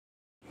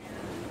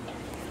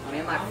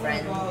my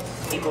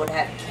friends, people would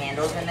have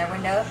candles in their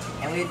window,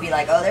 and we would be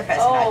like, oh, they're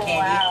passing out candy.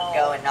 Wow.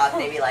 Go and knock.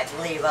 They'd be like,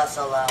 leave us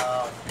alone.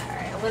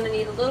 Alright, I'm gonna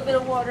need a little bit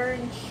of water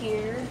in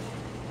here.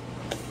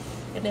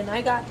 And then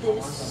I got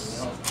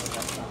this.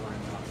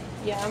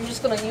 Yeah, I'm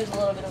just gonna use a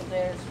little bit of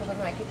theirs for the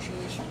mac and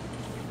cheese.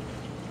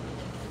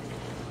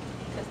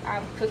 Because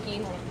I'm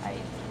cooking.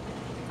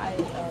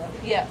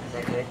 Yeah. Is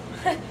that good?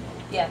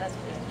 Yeah, that's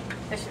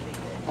good. That should be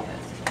good,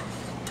 yes.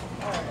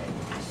 Alright.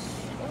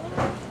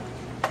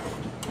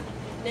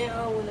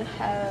 Now I'm gonna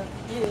have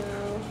you.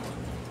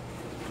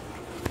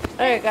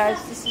 Alright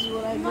guys, this is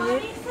what I did. Mommy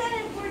said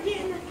if we're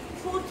getting a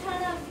full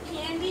ton of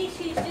candy,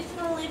 she's just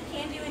gonna leave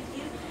candy with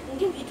you and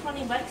give you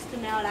 $20 to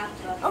mail it out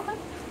to us. Okay.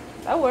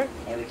 That'll work.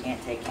 Yeah, we can't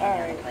take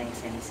candy on the plane,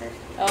 Sammy said.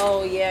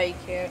 Oh yeah, you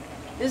can't.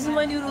 This is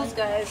my noodles,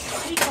 guys.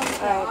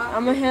 Alright,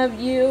 I'm gonna have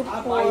you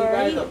pour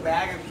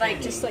like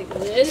just like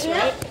this,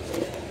 right?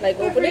 Like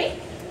open it,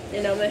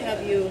 and I'm gonna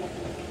have you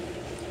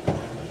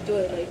do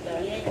it like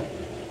that.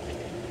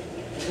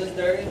 Is this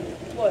dirty?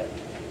 What?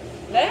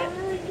 That?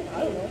 I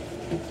don't know.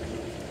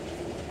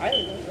 I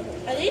don't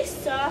know. Are these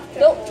soft?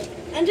 Nope.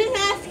 I'm just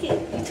asking.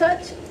 You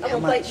touch, I'm How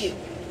gonna bite much? you.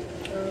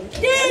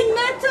 Dang,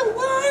 that's a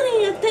lot,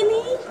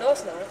 Anthony. No,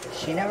 it's not.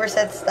 She never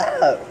said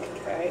stop.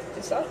 Alright,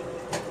 just up.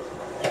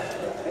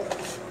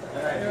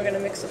 And we're gonna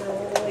mix it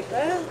all like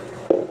that.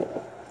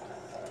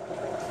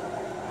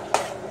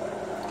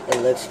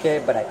 It looks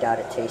good, but I doubt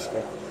it tastes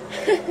good.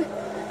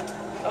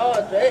 Oh,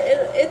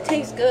 it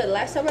tastes good.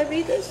 Last time I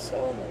made this,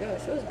 oh my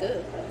gosh, it was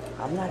good.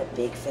 I'm not a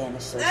big fan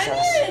of soy I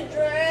sauce, need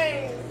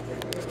a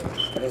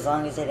drink. but as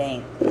long as it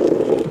ain't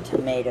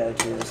tomato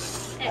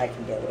juice, I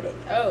can get with it.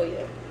 Oh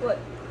yeah. What?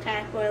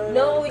 Pack oil.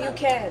 No, you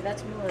can't.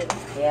 That's mine.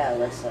 Yeah,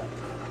 Alyssa.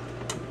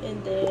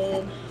 And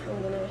then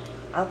I'm gonna.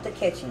 Out the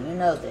kitchen, you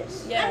know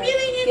this. Yeah. I'm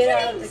giving you Get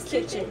out of drinks. the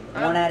kitchen.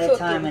 One I'm at a cooking.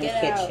 time in the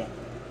Get out. kitchen.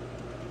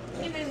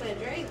 Give me my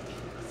drink.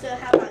 So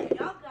how about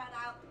y'all got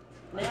out?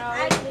 Now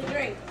I need a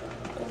drink.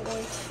 I'm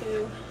going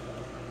to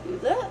do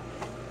that.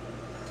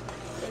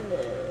 And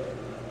then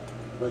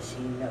Well, she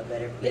know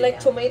better. you like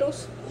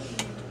tomatoes?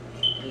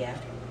 Yeah.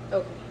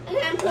 Okay. And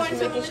I'm pouring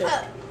Just some in making the sure.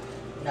 cup.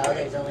 No,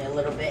 there's only a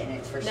little bit and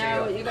it's for Now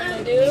cereal. what you're gonna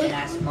You do? can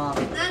ask Mom.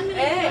 I'm gonna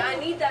Hey, I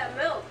need that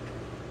milk.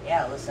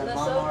 Yeah, listen, That's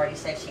Mom so- already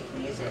said she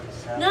can use it.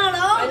 So. Not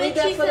all I of need it.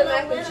 that She for said the a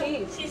mac and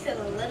little. cheese. She said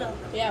a little.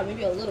 Yeah,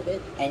 maybe a little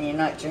bit. And you're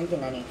not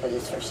drinking any because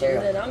it's for And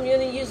cereal. then I'm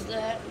gonna use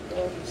that.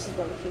 Oh, this is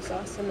barbecue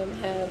sauce, and then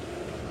have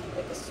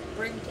like a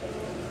sprinkle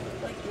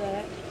like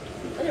that.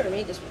 I never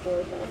made this before,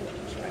 but I'm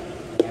gonna try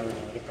it. Never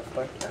made it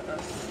before.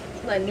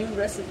 It's my new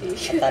recipe.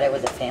 I thought it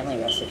was a family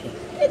recipe.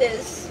 It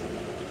is.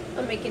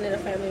 I'm making it a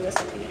family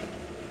recipe.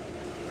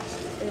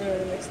 And then we're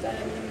gonna mix that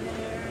in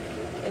there.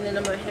 And then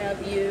I'm gonna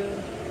have you.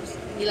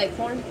 You like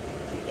corn?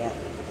 Yeah.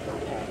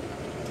 Alright.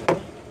 I'm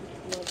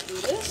gonna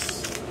do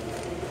this.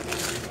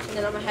 And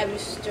then I'm gonna have you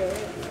stir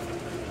it.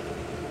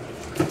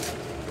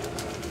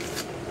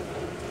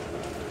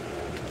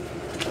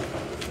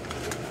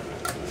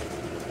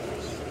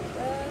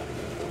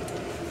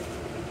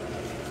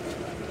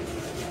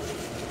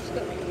 It's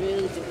gonna be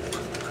really good.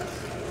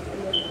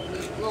 And then I'll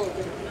need a little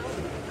bit of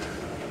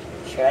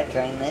milk. Should I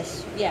drain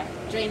this? Yeah,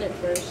 drain it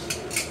first.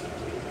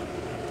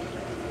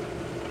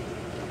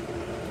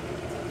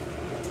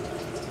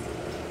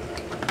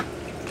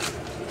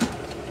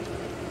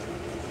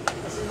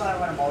 This is why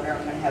when I'm older,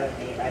 I'm going to have it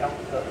made. I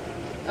don't cook.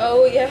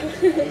 Oh yeah.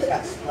 I just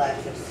got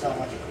splashed with so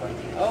much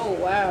cooking. Oh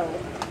wow.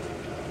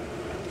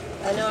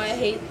 I know I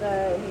hate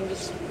that. You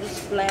just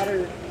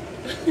splattered.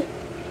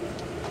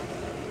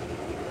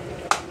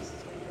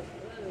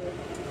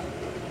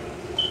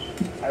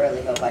 I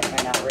really hope I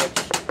turn out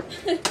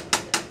rich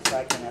so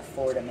I can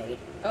afford a maid.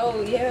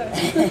 Oh yeah.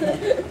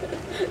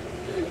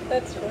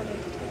 That's funny.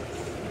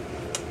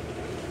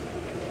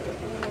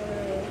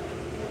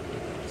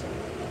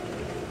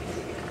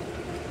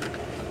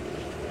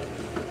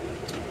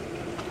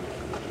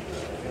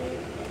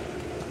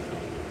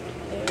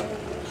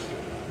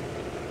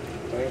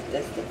 Where's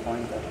this the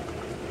point though?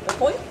 The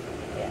point?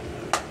 Yeah.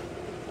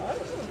 I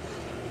don't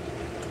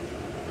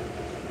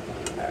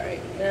know.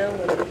 Alright, now I'm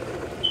gonna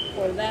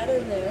pour that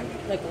in there,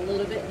 like a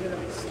little bit, and then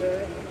I'm gonna stir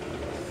it.